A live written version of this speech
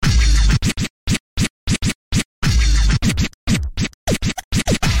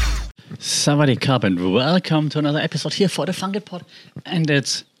Sawadee Krap and welcome to another episode here for the Funky Pod. And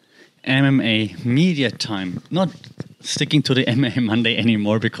it's MMA media time. Not sticking to the MMA Monday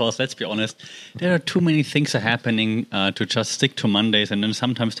anymore because, let's be honest, there are too many things are happening to just stick to Mondays, and then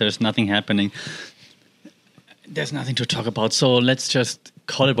sometimes there's nothing happening. There's nothing to talk about, so let's just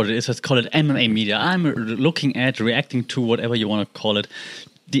call it what it is. Let's call it MMA media. I'm looking at, reacting to whatever you want to call it.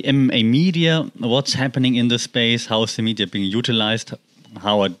 The MMA media, what's happening in the space, how is the media being utilized,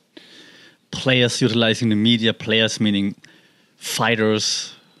 how are players utilizing the media, players meaning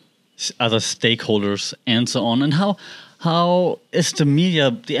fighters, other stakeholders, and so on, and how is the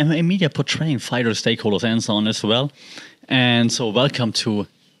media, the MMA media, portraying fighters, stakeholders, and so on as well. And so welcome to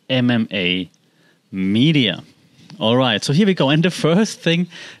MMA media. All right, so here we go. And the first thing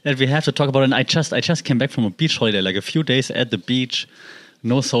that we have to talk about, and I just came back from a beach holiday, like a few days at the beach,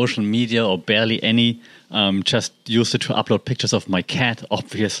 no social media or barely any. Just used it to upload pictures of my cat,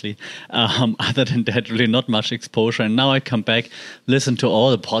 obviously. Other than that, really not much exposure. And now I come back, listen to all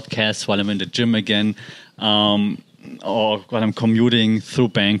the podcasts while I'm in the gym again, or while I'm commuting through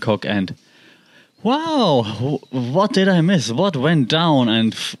Bangkok. And wow, what did I miss? What went down?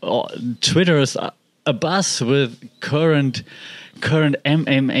 And Twitter is abuzz with current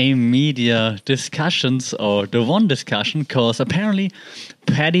MMA media discussions, or the one discussion, because apparently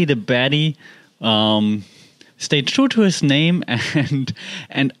Paddy the Baddy stayed true to his name and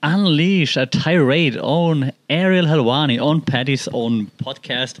unleashed a tirade on Ariel Helwani, on Paddy's own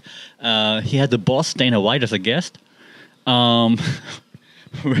podcast. He had the boss Dana White as a guest,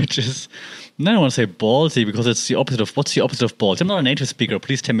 which is, I don't want to say ballsy because it's the opposite of, what's the opposite of ballsy? I'm not a native speaker.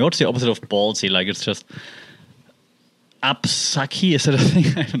 Please tell me, what's the opposite of ballsy? Like, it's just upsucky, is that a thing?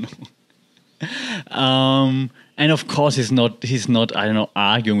 I don't know. And of course, he's not, I don't know,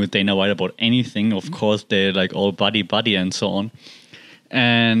 arguing with Dana White about anything. Of course, they're like all buddy and so on.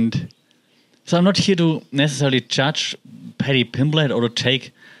 And so I'm not here to necessarily judge Paddy Pimblett or to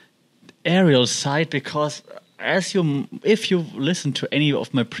take Ariel's side, because if you listen to any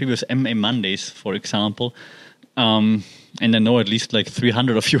of my previous MMA Mondays, for example, and I know at least like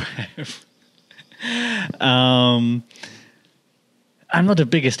 300 of you have, I'm not the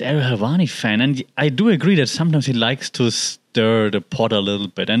biggest Ariel Helwani fan, and I do agree that sometimes he likes to stir the pot a little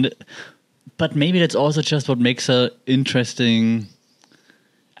bit, but maybe that's also just what makes her interesting.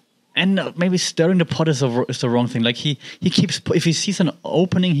 And maybe stirring the pot is the wrong thing. Like he keeps, if he sees an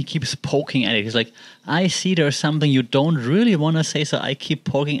opening, he keeps poking at it. He's like, I see there's something you don't really want to say, so I keep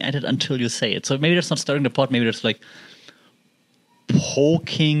poking at it until you say it. So maybe that's not stirring the pot. Maybe that's like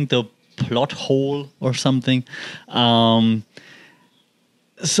poking the plot hole or something.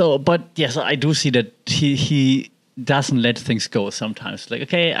 So I do see that he doesn't let things go sometimes. Like,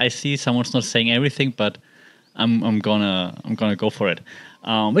 okay, I see someone's not saying everything, but I'm gonna go for it,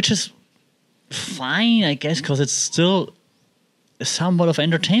 which is fine, I guess, because it's still somewhat of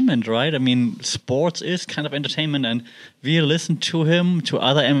entertainment, right? I mean, sports is kind of entertainment, and we listen to him, to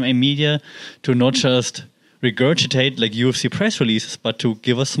other MMA media, to not just regurgitate like UFC press releases, but to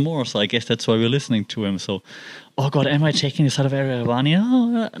give us more. So I guess that's why we're listening to him. So, oh God, am I taking the side of Ariel Helwani?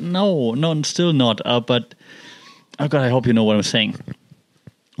 Oh, no, still not. But oh God, I hope you know what I'm saying.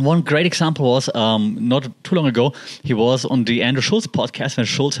 One great example was not too long ago. He was on the Andrew Schulz podcast when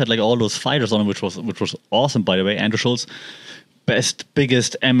Schulz had like all those fighters on him, which was awesome, by the way. Andrew Schulz,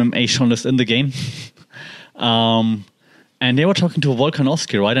 biggest MMA journalist in the game. And they were talking to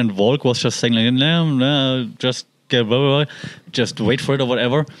Volkanovski, right? And Volk was just saying, like, no, just get blah, blah, blah. Just wait for it or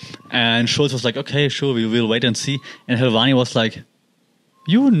whatever. And Schulz was like, okay, sure, we will wait and see. And Helwani was like,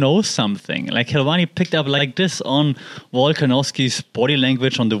 you know something. Like, Helwani picked up like this on Volkanovski's body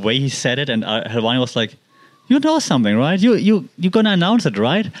language, on the way he said it. And Helwani was like, you know something, right? You're gonna announce it,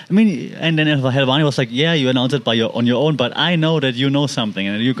 right? I mean, and then Helwani was like, yeah, you announce it on your own, but I know that you know something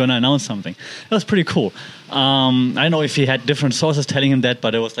and you're gonna announce something. That was pretty cool. I don't know if he had different sources telling him that,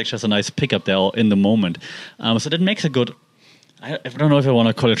 but it was like just a nice pickup there in the moment. So that makes a good, I don't know if I want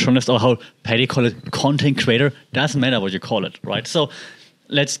to call it journalist or how Paddy call it, content creator. Doesn't matter what you call it, right? So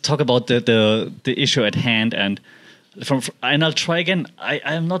let's talk about the issue at hand, and I'll try again. I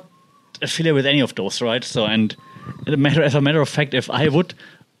am not affiliated with any of those, right? So, and as a matter of fact, if I would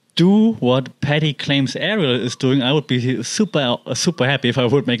do what Paddy claims Ariel is doing, I would be super happy if I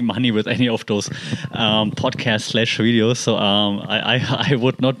would make money with any of those podcasts / videos. So I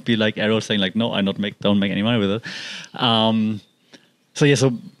would not be like Ariel saying like, no, don't make any money with it. So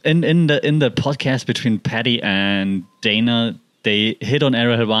in the podcast between Paddy and Dana, they hit on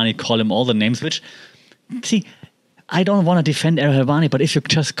Ariel Helwani, call him all the names, which, see, I don't want to defend Ariel Helwani, but if you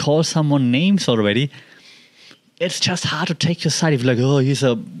just call someone names already, it's just hard to take your side if you're like, oh, he's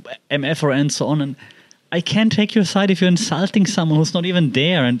a MFer and so on. And I can't take your side if you're insulting someone who's not even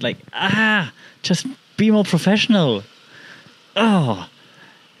there and like, just be more professional. Oh,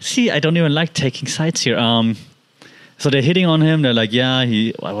 see, I don't even like taking sides here. So they're hitting on him. They're like, yeah,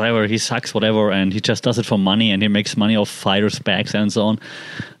 he sucks, whatever, and he just does it for money, and he makes money off fighters' backs and so on.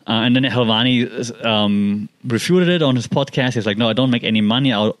 And then Helwani refuted it on his podcast. He's like, no, I don't make any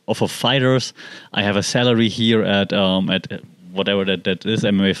money out of fighters. I have a salary here at whatever that is,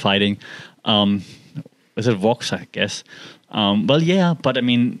 MMA fighting. Is it Vox, I guess? Well, yeah, but I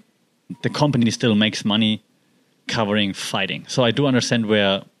mean, the company still makes money covering fighting. So I do understand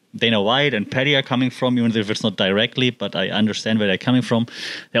where Dana White and Paddy are coming from, even if it's not directly, but I understand where they're coming from.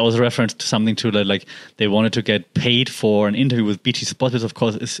 They also referenced something to that, like they wanted to get paid for an interview with BT Sport, which of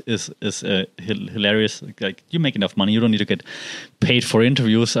course is hilarious. Like, you make enough money, you don't need to get paid for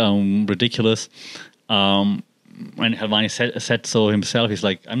interviews. Ridiculous. And Helwani said so himself. He's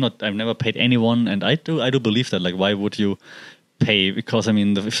like, I've never paid anyone, and I do believe that. Like, why would you pay? Because I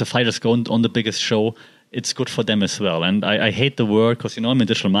mean, if the fighters go on the biggest show, it's good for them as well. And I hate the word, because, you know, I'm in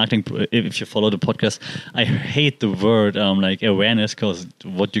digital marketing. If you follow the podcast, I hate the word like awareness, because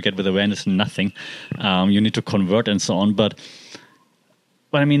what you get with awareness, nothing. You need to convert and so on. But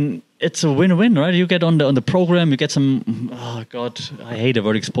I mean, it's a win-win, right? You get on the program, you get some, oh God, I hate the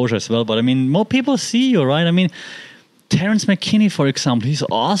word exposure as well. But I mean, more people see you, right? I mean, Terrence McKinney, for example, he's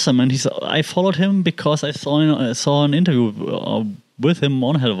awesome. And I followed him because I saw an interview with him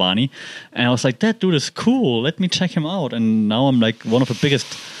on Helwani, and I was like, that dude is cool, let me check him out. And now I'm like one of the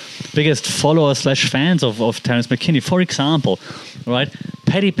biggest followers / fans of Terrence McKinney, for example, right?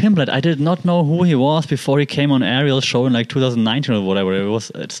 Paddy Pimblett, I did not know who he was before he came on Ariel's show in like 2019 or whatever.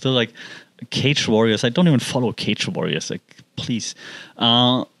 It's still like Cage Warriors. I don't even follow Cage Warriors, like, please.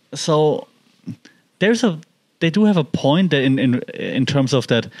 So they do have a point in terms of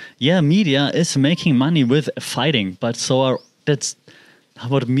that. Yeah, media is making money with fighting, but that's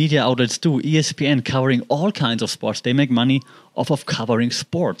what media outlets do. ESPN covering all kinds of sports. They make money off of covering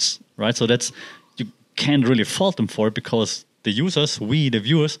sports, right? So you can't really fault them for it, because the users, the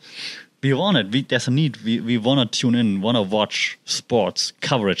viewers, we want it. There's a need. We want to tune in, want to watch sports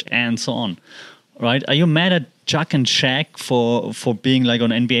coverage and so on, right? Are you mad at Chuck and Shaq for being like on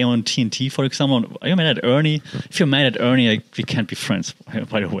NBA on TNT, for example? Are you mad at Ernie? If you're mad at Ernie, we can't be friends,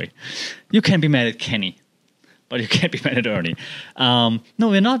 by the way. You can be mad at Kenny, but you can't be mad at Ernie. No,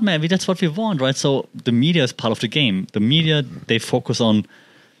 we're not mad. That's what we want, right? So the media is part of the game. The media, they focus on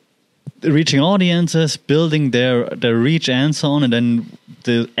reaching audiences, building their reach and so on, and then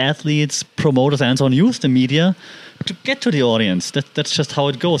the athletes, promoters and so on use the media to get to the audience. That's just how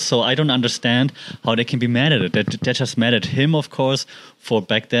it goes. So I don't understand how they can be mad at it. They're just mad at him, of course, for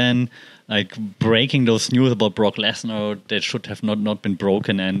back then, like, breaking those news about Brock Lesnar that should have not been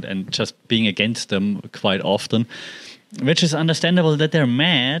broken, and just being against them quite often, which is understandable that they're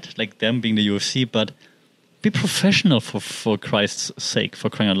mad, like them being the UFC, but be professional for Christ's sake, for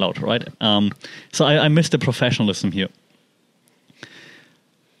crying out loud, right? So I miss the professionalism here.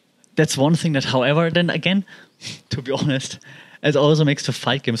 That's one thing that, however, then again, to be honest, it also makes the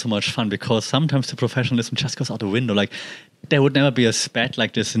fight game so much fun, because sometimes the professionalism just goes out the window. Like, there would never be a spat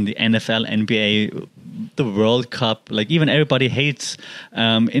like this in the NFL, NBA, the World Cup. Like, even everybody hates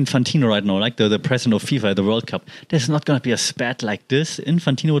Infantino right now, like the president of FIFA at the World Cup. There's not going to be a spat like this.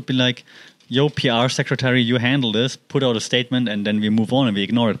 Infantino would be like, yo, PR secretary, you handle this, put out a statement, and then we move on and we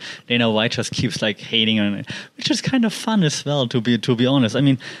ignore it. Dana White just keeps like hating on it, which is kind of fun as well, to be honest. I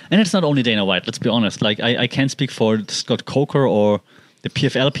mean, and it's not only Dana White, let's be honest. Like, I can't speak for Scott Coker or the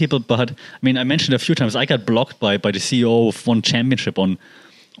PFL people, but I mean, I mentioned a few times, I got blocked by the CEO of one championship on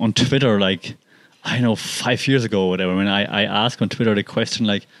Twitter, like, I don't know, 5 years ago or whatever. I mean, I asked on Twitter the question,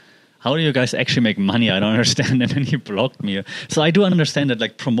 like, how do you guys actually make money? I don't understand. And then he blocked me. So I do understand that,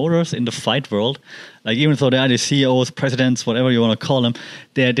 like, promoters in the fight world, like, even though they are the CEOs, presidents, whatever you want to call them,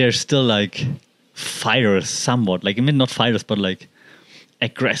 they're still like fighters somewhat. Like, I mean, not fighters, but like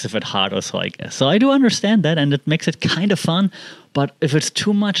aggressive at heart or so, I guess. So I do understand that, and it makes it kind of fun. But if it's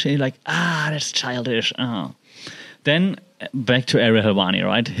too much, you're like, that's childish. Then back to Ariel Helwani,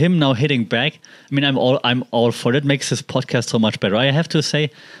 right? Him now hitting back. I mean, I'm all for it. Makes this podcast so much better. I have to say,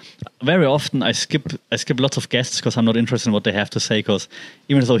 very often I skip lots of guests because I'm not interested in what they have to say, because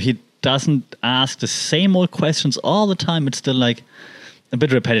even though he doesn't ask the same old questions all the time, it's still like a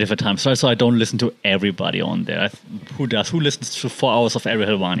bit repetitive at times. So I don't listen to everybody on there. Who does? Who listens to 4 hours of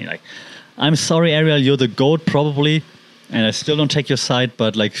Ariel Helwani? Like, I'm sorry, Ariel, you're the GOAT probably, and I still don't take your side,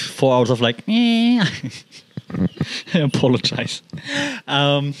 but like 4 hours of like, I apologize.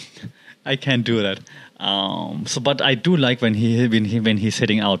 I can't do that. But I do like when he's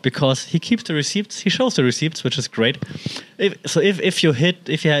hitting out, because he keeps the receipts. He shows the receipts, which is great. If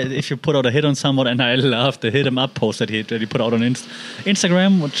you put out a hit on someone, and I love the hit 'em up post that he put out on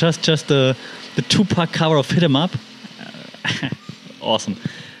Instagram, just the Tupac cover of Hit 'em Up. Awesome.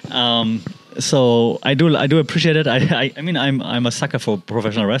 So I do appreciate it. I mean I'm a sucker for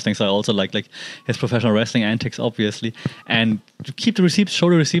professional wrestling, so I also like his professional wrestling antics, obviously. And to keep the receipts, show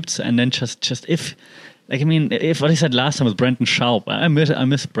the receipts, and then just if what I said last time with Brendan Schaub, I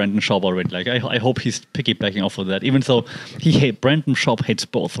miss Brendan Schaub already. Like I hope he's piggybacking off of that, even though Brendan Schaub hates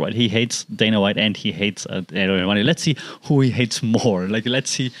both, right? He hates Dana White and he hates Ariel Helwani. Let's see who he hates more. Like let's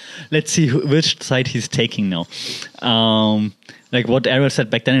see which side he's taking now. Like what Ariel said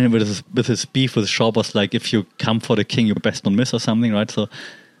back then with his beef with Schaub was like, if you come for the king, you best not miss, or something, right? So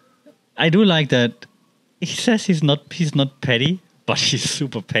I do like that. He says he's not petty, but he's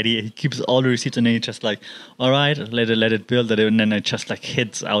super petty. He keeps all the receipts, and then he's just like, all right, let it build, and then it just like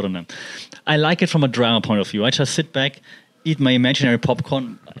hits out on them. I like it from a drama point of view. I just sit back, eat my imaginary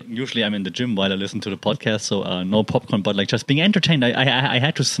popcorn. Usually I'm in the gym while I listen to the podcast, so no popcorn, but like just being entertained. I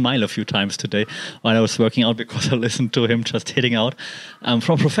had to smile a few times today while I was working out, because I listened to him just hitting out.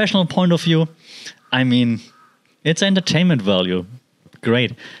 From a professional point of view, I mean, it's entertainment value.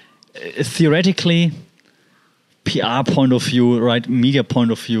 Great. Theoretically, PR point of view, right? Media point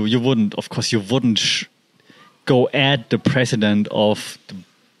of view, you wouldn't go at the president of the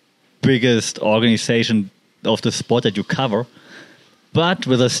biggest organization of the sport that you cover. But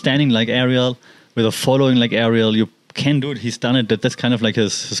with a standing like Ariel, with a following like Ariel, you can do it. He's done it. That's kind of like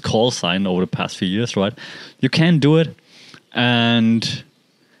his call sign over the past few years, right? You can do it. And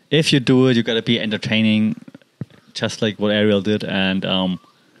if you do it, you got to be entertaining, just like what Ariel did, and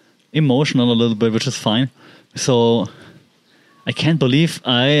emotional a little bit, which is fine. So I can't believe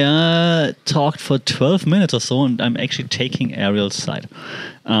I talked for 12 minutes or so, and I'm actually taking Ariel's side.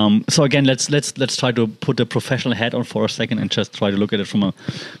 So again, let's try to put the professional hat on for a second and just try to look at it from a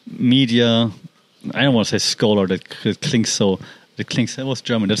media. I don't want to say scholar. That clinks so. It was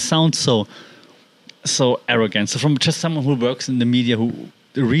German. That sounds so arrogant. So from just someone who works in the media, who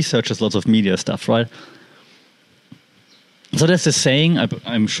researches lots of media stuff, right? So there's this saying,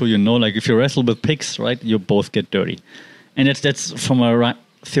 I'm sure you know, like if you wrestle with pigs, right, you both get dirty. And that's from a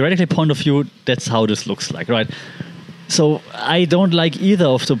theoretical point of view, that's how this looks like, right? So I don't like either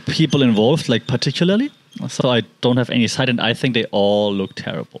of the people involved, like particularly. So I don't have any side, and I think they all look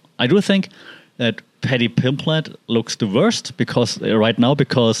terrible. I do think that Paddy Pimblett looks the worst because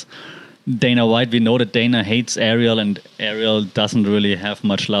Dana White, we know that Dana hates Ariel, and Ariel doesn't really have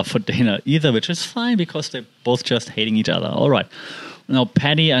much love for Dana either, which is fine because they're both just hating each other. All right. Now,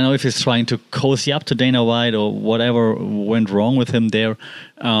 Paddy, I know if he's trying to cozy up to Dana White or whatever went wrong with him there,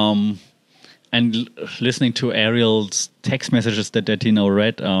 and listening to Ariel's text messages that he now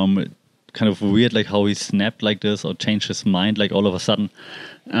read, kind of weird, like how he snapped like this or changed his mind, like all of a sudden,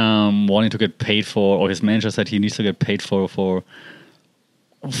 wanting to get paid for, or his manager said he needs to get paid for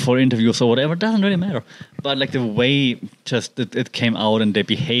interviews or whatever. It doesn't really matter, but like the way just it came out and they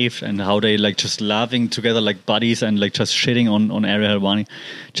behaved and how they like just laughing together like buddies and like just shitting on Ariel Helwani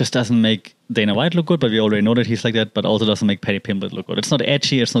just doesn't make Dana White look good, but we already know that he's like that, but also doesn't make Paddy Pimblett look good. It's not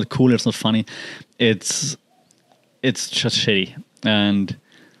edgy, it's not cool, it's not funny, it's just shitty. And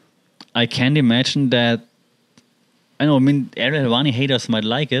I can't imagine that. Ariel Helwani haters might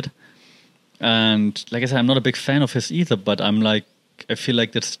like it, and like I said, I'm not a big fan of his either, but I feel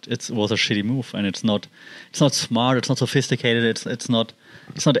like it was a shitty move, and it's not smart, it's not sophisticated, it's not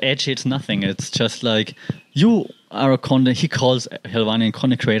edgy, it's nothing. It's just like, you are a content. He calls Helwani a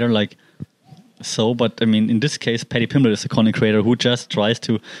content creator, like so. But I mean, in this case, Paddy Pimblett is a content creator who just tries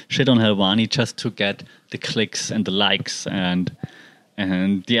to shit on Helwani just to get the clicks and the likes and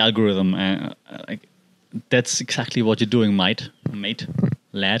the algorithm. Like, that's exactly what you're doing, mate,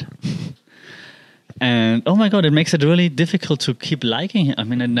 lad. And oh my god, it makes it really difficult to keep liking him. I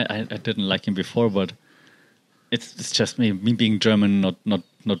mean, I didn't like him before, but it's just me being German,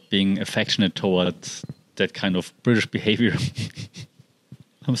 not being affectionate towards that kind of British behavior.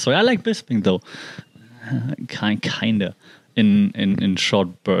 I'm sorry, I like Bisping though, kinda in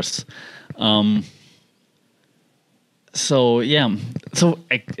short bursts. So yeah,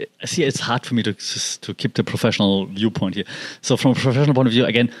 I see it's hard for me to keep the professional viewpoint here. So from a professional point of view,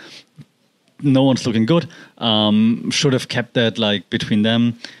 again, no one's looking good. Should have kept that like between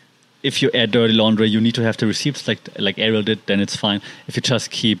them. If you air dirty laundry, you need to have the receipts like Ariel did, then it's fine. If you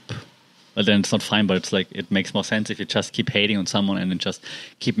just keep Well, then it's not fine, but it's like it makes more sense if you just keep hating on someone and then just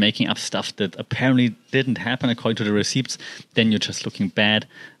keep making up stuff that apparently didn't happen according to the receipts. Then you're just looking bad.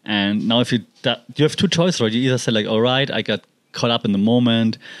 And now, if you have two choices, right? You either say like, "All right, I got caught up in the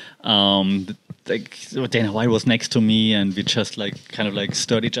moment. Like Dana White was next to me, and we just like kind of like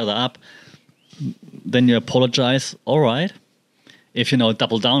stirred each other up." Then you apologize. All right. If you now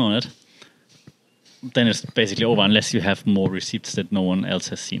double down on it, then it's basically over unless you have more receipts that no one else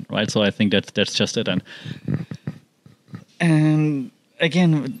has seen, right? So I think that's just it. And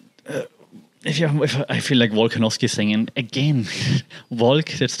again, if I feel like Volkanovski saying again, Volk,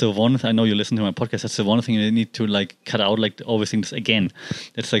 that's the one. I know you listen to my podcast. That's the one thing you need to like cut out. Like always things again.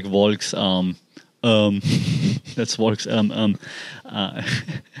 That's like Volk's. That's Volk's.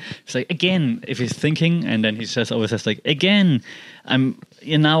 It's like again, if he's thinking, and then he always says like again.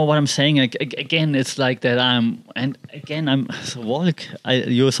 What I'm saying again, it's like that I'm so Volk.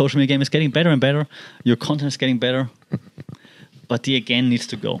 Your social media game is getting better and better. Your content is getting better, but the again needs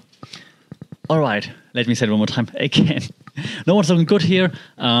to go. All right, let me say it one more time. Again, no one's looking good here.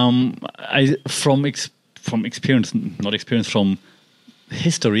 From experience, not experience, from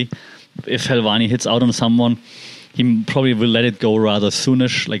history. If Helwani hits out on someone, he probably will let it go rather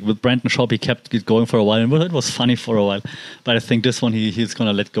soonish. Like with Brandon Schaub, he kept it going for a while, and it was funny for a while. But I think this one, he's going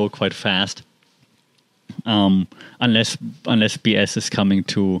to let go quite fast. Unless BS is coming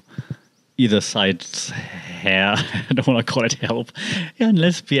to either side's hair. I don't want to call it help. Yeah,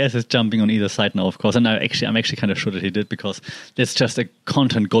 unless BS is jumping on either side now, of course. And I'm actually kind of sure that he did, because it's just a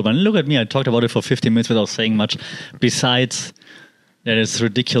content gold mine. Look at me, I talked about it for 15 minutes without saying much. Besides that, it's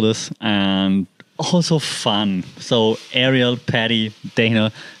ridiculous and also fun. So Ariel, Patty,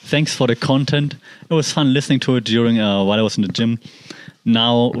 Dana, thanks for the content. It was fun listening to it during while I was in the gym.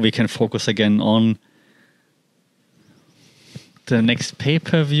 Now we can focus again on the next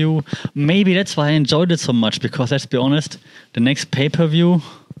pay-per-view. Maybe that's why I enjoyed it so much, because let's be honest, the next pay-per-view,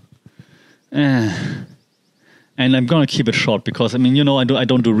 and I'm gonna keep it short, because I mean, I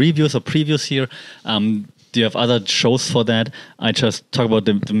don't do reviews or previews here. Do you have other shows for that? I just talk about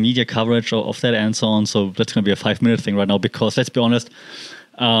the media coverage of that and so on. So that's going to be a 5-minute thing right now, because let's be honest,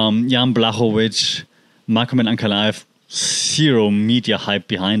 Jan Blachowicz, Magomed Ankalaev, zero media hype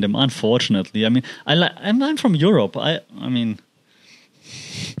behind him, unfortunately. I mean, I'm from Europe. I mean,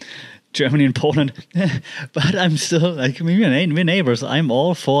 Germany and Poland, but I'm still like, I mean, we're neighbors. I'm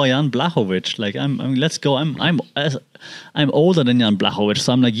all for Jan Blachowicz. Like, let's go. I'm older than Jan Blachowicz,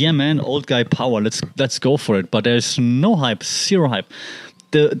 so I'm like, yeah, man, old guy power. Let's go for it. But there's no hype, zero hype.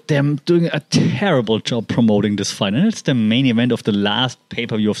 They're doing a terrible job promoting this fight, and it's the main event of the last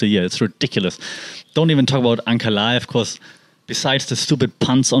pay-per-view of the year. It's ridiculous. Don't even talk about Ankalaev, because besides the stupid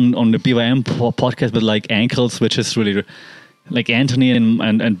punts on the BYM podcast with like ankles, which is really. Like Anthony and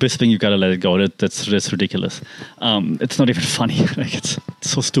Bisping, you gotta let it go. That's ridiculous. It's not even funny. Like it's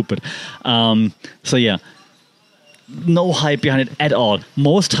so stupid. So yeah, no hype behind it at all.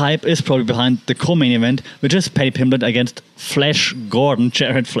 Most hype is probably behind the co-main event, which is Paddy Pimblett against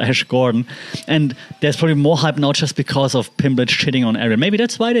Jared Flash Gordon. And there's probably more hype now just because of Pimblett shitting on Ariel. Maybe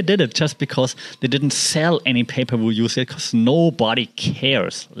that's why they did it, just because they didn't sell any pay-per-view use yet, because nobody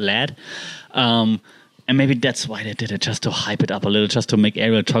cares, lad. And maybe that's why they did it, just to hype it up a little, just to make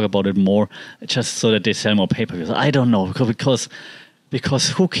Ariel talk about it more, just so that they sell more pay-per-views. I don't know, because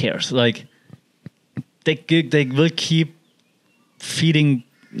who cares? Like, they will keep feeding,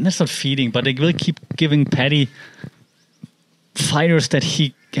 that's not feeding, but they will keep giving Paddy fighters that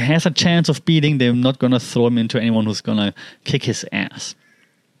he has a chance of beating. They're not going to throw him into anyone who's going to kick his ass.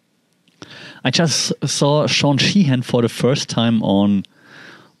 I just saw Sean Sheehan for the first time on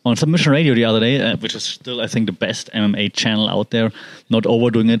Submission Radio the other day, which is still, I think, the best MMA channel out there. Not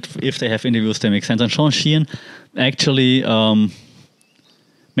overdoing it. If they have interviews, they make sense. And Sean Sheehan actually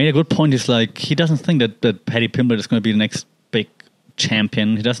made a good point. He's like, he doesn't think that Paddy Pimblett is going to be the next big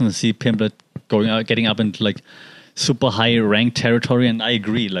champion. He doesn't see Pimblett getting up into like super high ranked territory. And I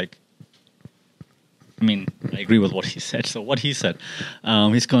agree. Like, I mean, I agree with what he said. So what he said,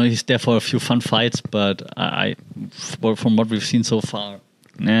 he's there for a few fun fights, but from what we've seen so far.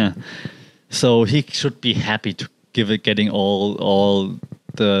 Yeah, so he should be happy to getting all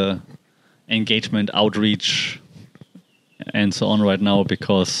the engagement, outreach, and so on right now,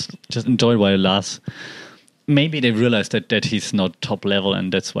 because just enjoy it while it lasts. Maybe they realize that he's not top level,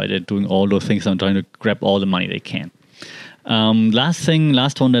 and that's why they're doing all those things and trying to grab all the money they can. Last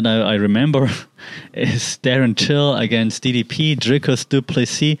one that I remember is Darren Till against DDP, Dricus du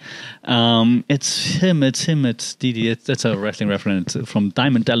Plessis. It's DD. That's a wrestling reference from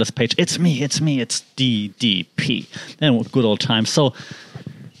Diamond Dallas Page. It's me, it's DDP. And good old time. So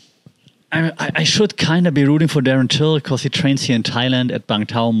I should kind of be rooting for Darren Till because he trains here in Thailand at Bang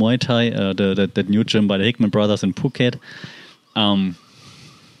Tao Muay Thai, the new gym by the Hickman brothers in Phuket.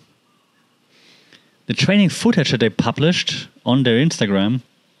 The training footage that they published on their Instagram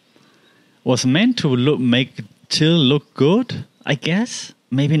was meant to make Till look good, I guess.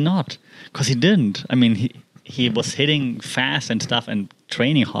 Maybe not, because he didn't. I mean, he was hitting fast and stuff and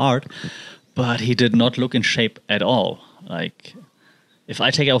training hard, but he did not look in shape at all. Like, if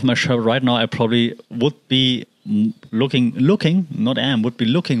I take off my shirt right now, I probably would be looking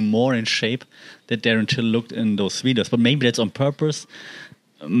more in shape that Darren Till looked in those videos. But maybe that's on purpose.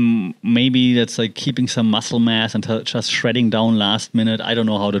 Maybe that's like keeping some muscle mass and just shredding down last minute. I don't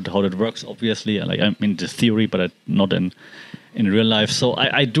know how that works. Obviously, like I mean the theory, but not in real life. So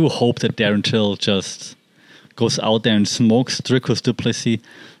I do hope that Darren Till just goes out there and smokes Dricus du Plessis.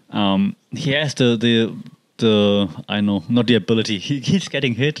 He has the I know, not the ability. He's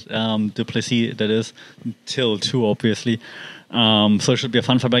getting hit. Du Plessis, that is, Till too, obviously. So it should be a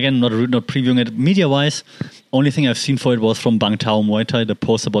fun fight. But again, not previewing it media-wise. Only thing I've seen for it was from Bang Tao Muay Thai, the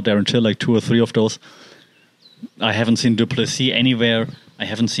post about Darren Till, like 2 or 3 of those. I haven't seen Du Plessis anywhere. I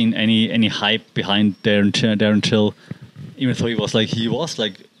haven't seen any hype behind Darren Till, even though he was like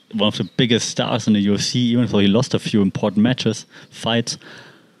one of the biggest stars in the UFC, even though he lost a few important fights.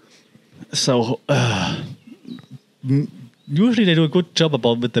 So usually they do a good job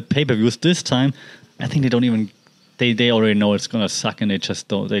with the pay-per-views. This time, I think they don't even. They already know it's gonna suck, and they just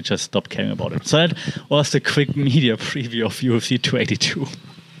stop caring about it. So that was the quick media preview of UFC 282.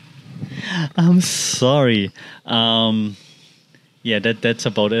 I'm sorry. That's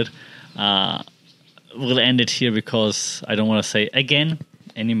about it. We'll end it here because I don't want to say again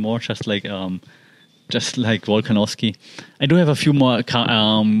anymore. Just like Volkanovski. I do have a few more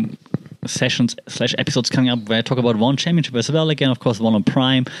sessions / episodes coming up where I talk about One Championship as well. Again, of course, One on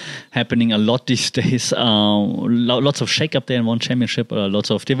Prime happening a lot these days. Lots of shake-up there in One Championship.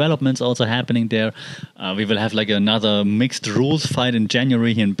 Lots of developments also happening there. We will have like another mixed rules fight in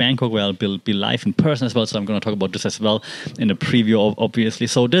January here in Bangkok where I'll be live in person as well. So I'm going to talk about this as well in the preview, obviously.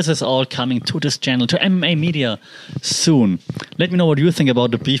 So this is all coming to this channel, to MMA Media soon. Let me know what you think about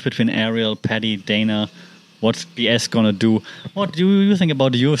the beef between Ariel, Paddy, Dana. What's BS gonna do? What do you think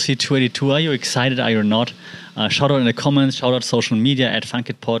about the UFC 282? Are you excited? Are you not? Shout out in the comments. Shout out social media at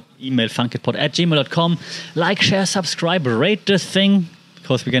FunkedPod. Email funkitpod@gmail.com. Like, share, subscribe, rate this thing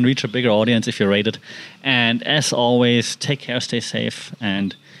because we can reach a bigger audience if you rate it. And as always, take care, stay safe,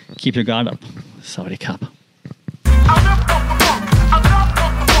 and keep your guard up. Sawadee Cup.